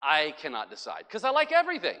 I cannot decide because I like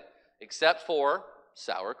everything except for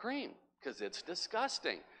sour cream, because it's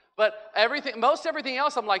disgusting. But most everything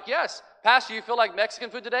else, I'm like, yes. Pastor, you feel like Mexican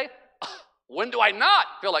food today? When do I not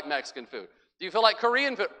feel like Mexican food? Do you feel like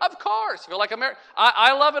Korean food? Of course. Feel like American?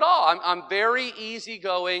 I love it all. I'm very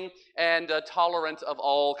easygoing and tolerant of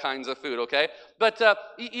all kinds of food, okay? But,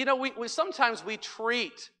 we sometimes we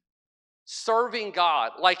treat serving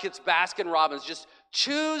God like it's Baskin Robbins. Just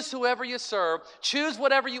choose whoever you serve. Choose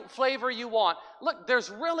whatever flavor you want. Look,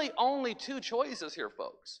 there's really only two choices here,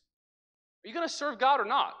 folks. Are you going to serve God or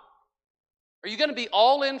not? Are you going to be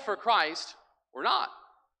all in for Christ or not?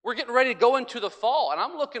 We're getting ready to go into the fall, and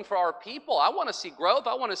I'm looking for our people. I want to see growth.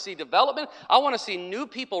 I want to see development. I want to see new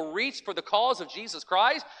people reach for the cause of Jesus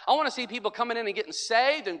Christ. I want to see people coming in and getting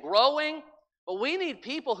saved and growing. But we need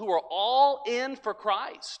people who are all in for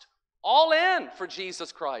Christ. All in for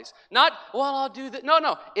Jesus Christ. Not, well, I'll do that.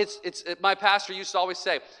 No. My pastor used to always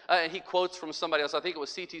say, he quotes from somebody else, I think it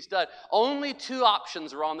was C.T. Studd, only two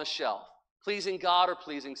options are on the shelf, pleasing God or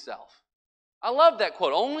pleasing self. I love that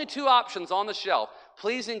quote. Only two options on the shelf,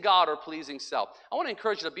 pleasing God or pleasing self. I want to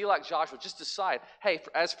encourage you to be like Joshua. Just decide, hey,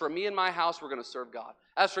 as for me and my house, we're going to serve God.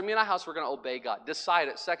 As for me and my house, we're going to obey God. Decide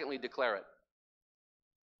it. Secondly, declare it.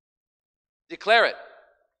 Declare it.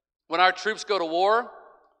 When our troops go to war,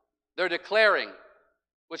 they're declaring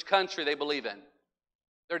which country they believe in.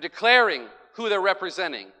 They're declaring who they're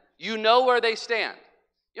representing. You know where they stand.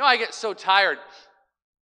 I get so tired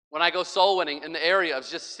when I go soul winning in the area of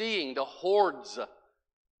just seeing the hordes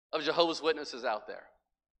of Jehovah's Witnesses out there.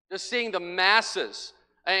 Just seeing the masses.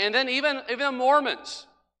 And then even the Mormons.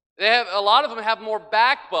 A lot of them have more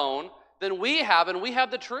backbone than we have, and we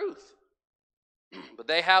have the truth. But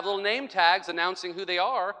they have little name tags announcing who they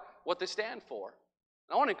are, what they stand for.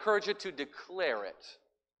 I want to encourage you to declare it.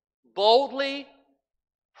 Boldly,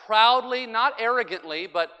 proudly, not arrogantly,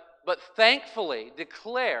 but thankfully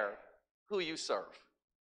declare who you serve.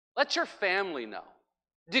 Let your family know.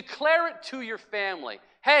 Declare it to your family.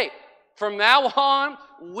 Hey, from now on,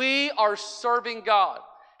 we are serving God.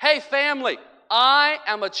 Hey, family, I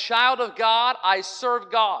am a child of God. I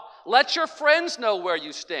serve God. Let your friends know where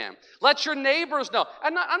you stand. Let your neighbors know.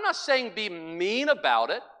 I'm not saying be mean about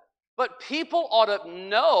it, but people ought to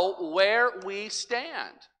know where we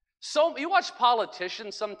stand. So you watch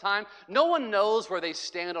politicians sometimes, no one knows where they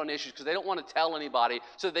stand on issues because they don't want to tell anybody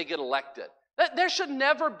so they get elected. There should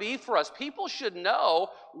never be for us. People should know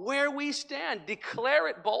where we stand. Declare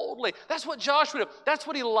it boldly. That's what Joshua did. That's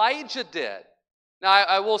what Elijah did. Now,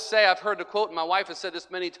 I will say, I've heard the quote, and my wife has said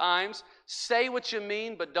this many times, say what you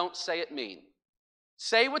mean, but don't say it mean.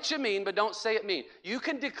 Say what you mean, but don't say it mean. You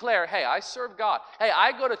can declare, hey, I serve God. Hey,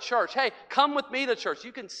 I go to church. Hey, come with me to church.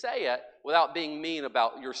 You can say it without being mean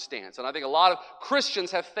about your stance. And I think a lot of Christians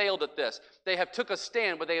have failed at this. They have took a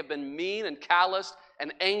stand, but they have been mean and calloused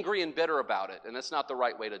and angry and bitter about it. And that's not the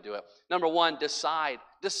right way to do it. Number one, decide.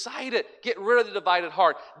 Decide it. Get rid of the divided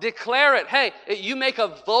heart. Declare it. Hey, you make a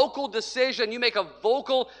vocal decision. You make a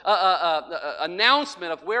vocal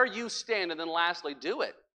announcement of where you stand. And then lastly, do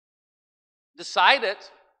it. Decide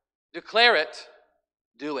it. Declare it.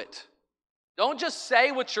 Do it. Don't just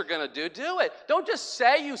say what you're going to do. Do it. Don't just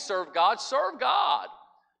say you serve God. Serve God.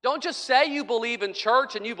 Don't just say you believe in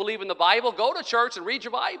church and you believe in the Bible. Go to church and read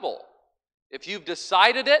your Bible. If you've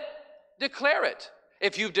decided it, declare it.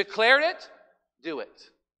 If you've declared it, do it.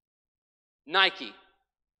 Nike,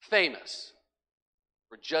 famous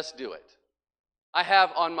for just do it. I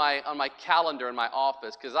have on my calendar in my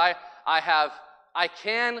office, because I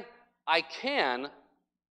can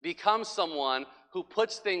become someone who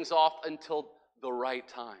puts things off until the right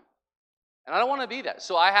time. And I don't want to be that.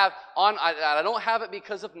 So I don't have it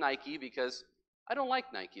because of Nike, because I don't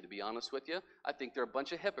like Nike, to be honest with you. I think they're a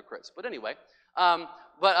bunch of hypocrites. But anyway,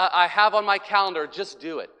 but I have on my calendar, just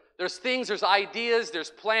do it. There's things, there's ideas, there's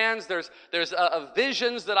plans, there's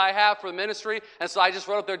visions that I have for the ministry. And so I just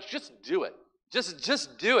wrote up there, just do it.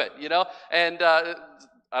 Just do it, And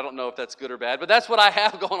I don't know if that's good or bad, but that's what I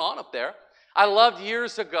have going on up there. I loved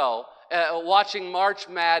years ago watching March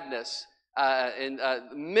Madness in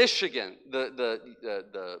Michigan,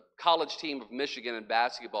 the college team of Michigan in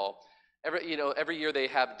basketball. Every year they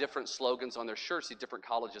have different slogans on their shirts, these different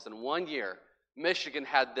colleges. And one year, Michigan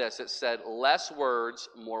had this. It said, less words,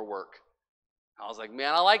 more work. I was like,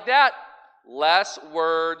 man, I like that. Less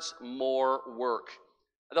words, more work.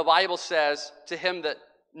 The Bible says, to him that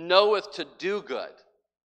knoweth to do good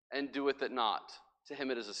and doeth it not, to him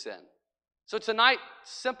it is a sin. So tonight,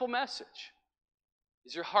 simple message.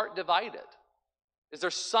 Is your heart divided? Is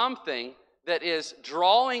there something that is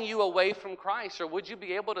drawing you away from Christ? Or would you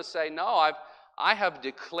be able to say, no, I have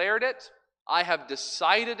declared it, I have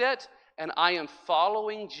decided it, and I am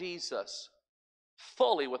following Jesus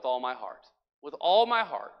fully with all my heart, with all my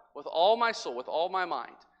heart, with all my soul, with all my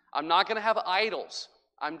mind. I'm not going to have idols.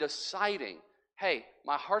 I'm deciding, hey,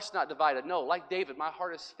 my heart's not divided. No, like David, my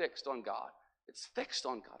heart is fixed on God. It's fixed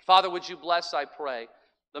on God. Father, would you bless, I pray,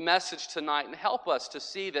 the message tonight and help us to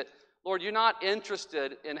see that, Lord, you're not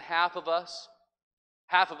interested in half of us,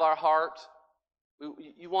 half of our heart.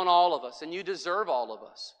 You want all of us, and you deserve all of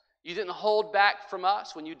us. You didn't hold back from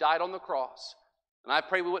us when you died on the cross. And I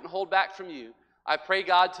pray we wouldn't hold back from you. I pray,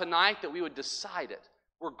 God, tonight that we would decide it.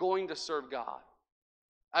 We're going to serve God.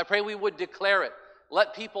 I pray we would declare it.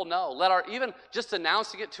 Let people know. Even just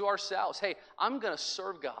announcing it to ourselves. Hey, I'm going to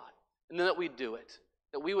serve God. And then that we do it.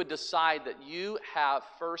 That we would decide that you have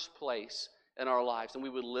first place in our lives. And we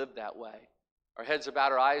would live that way. Our heads are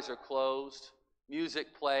bowed, our eyes are closed.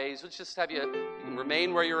 Music plays. Let's just have you can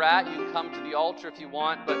remain where you're at. You can come to the altar if you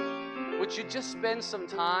want. But would you just spend some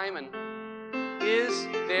time? And is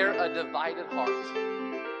there a divided heart?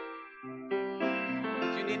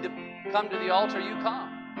 If you need to come to the altar, you come.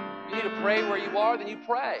 If you need to pray where you are, then you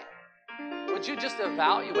pray. Would you just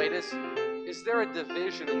evaluate, is there a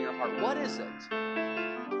division in your heart? What is it?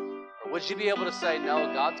 Or would you be able to say,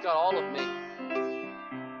 no, God's got all of me.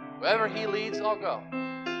 Wherever he leads, I'll go.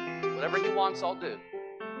 Whatever he wants, I'll do.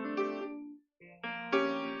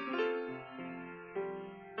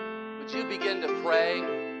 Would you begin to pray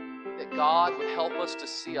that God would help us to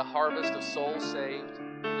see a harvest of souls saved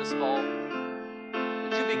this fall?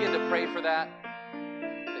 Would you begin to pray for that?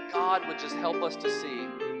 That God would just help us to see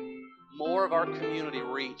more of our community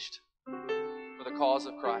reached for the cause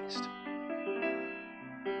of Christ.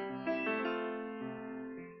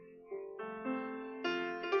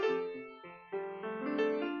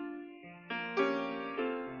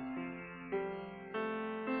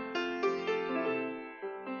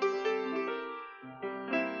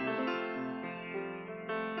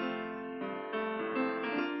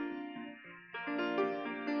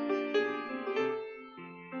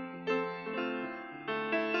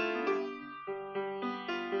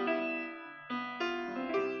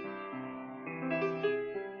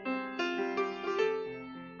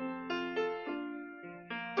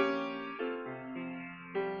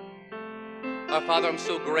 Our Father, I'm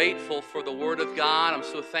so grateful for the Word of God. I'm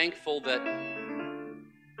so thankful that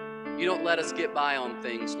you don't let us get by on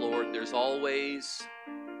things, Lord. There's always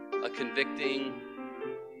a convicting,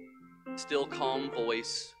 still calm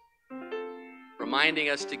voice reminding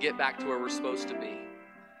us to get back to where we're supposed to be.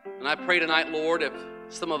 And I pray tonight, Lord, if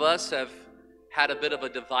some of us have had a bit of a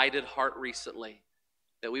divided heart recently,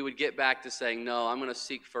 that we would get back to saying, no, I'm going to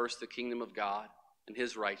seek first the kingdom of God and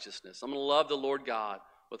his righteousness. I'm going to love the Lord God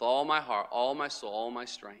with all my heart, all my soul, all my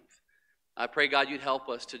strength. I pray, God, you'd help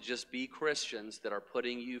us to just be Christians that are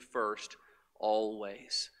putting you first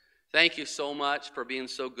always. Thank you so much for being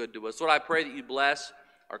so good to us. Lord, I pray that you bless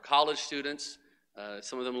our college students,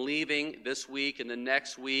 some of them leaving this week and the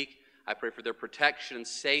next week. I pray for their protection and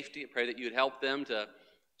safety. I pray that you'd help them to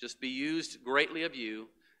just be used greatly of you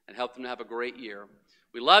and help them to have a great year.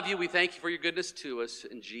 We love you. We thank you for your goodness to us.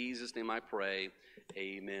 In Jesus' name I pray.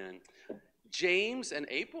 Amen. James and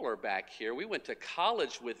April are back here. We went to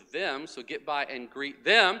college with them, so get by and greet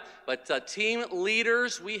them. But team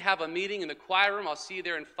leaders, we have a meeting in the choir room. I'll see you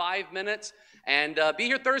there in 5 minutes. And be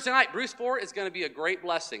here Thursday night. Bruce Ford is going to be a great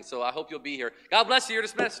blessing, so I hope you'll be here. God bless you. You're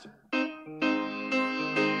dismissed.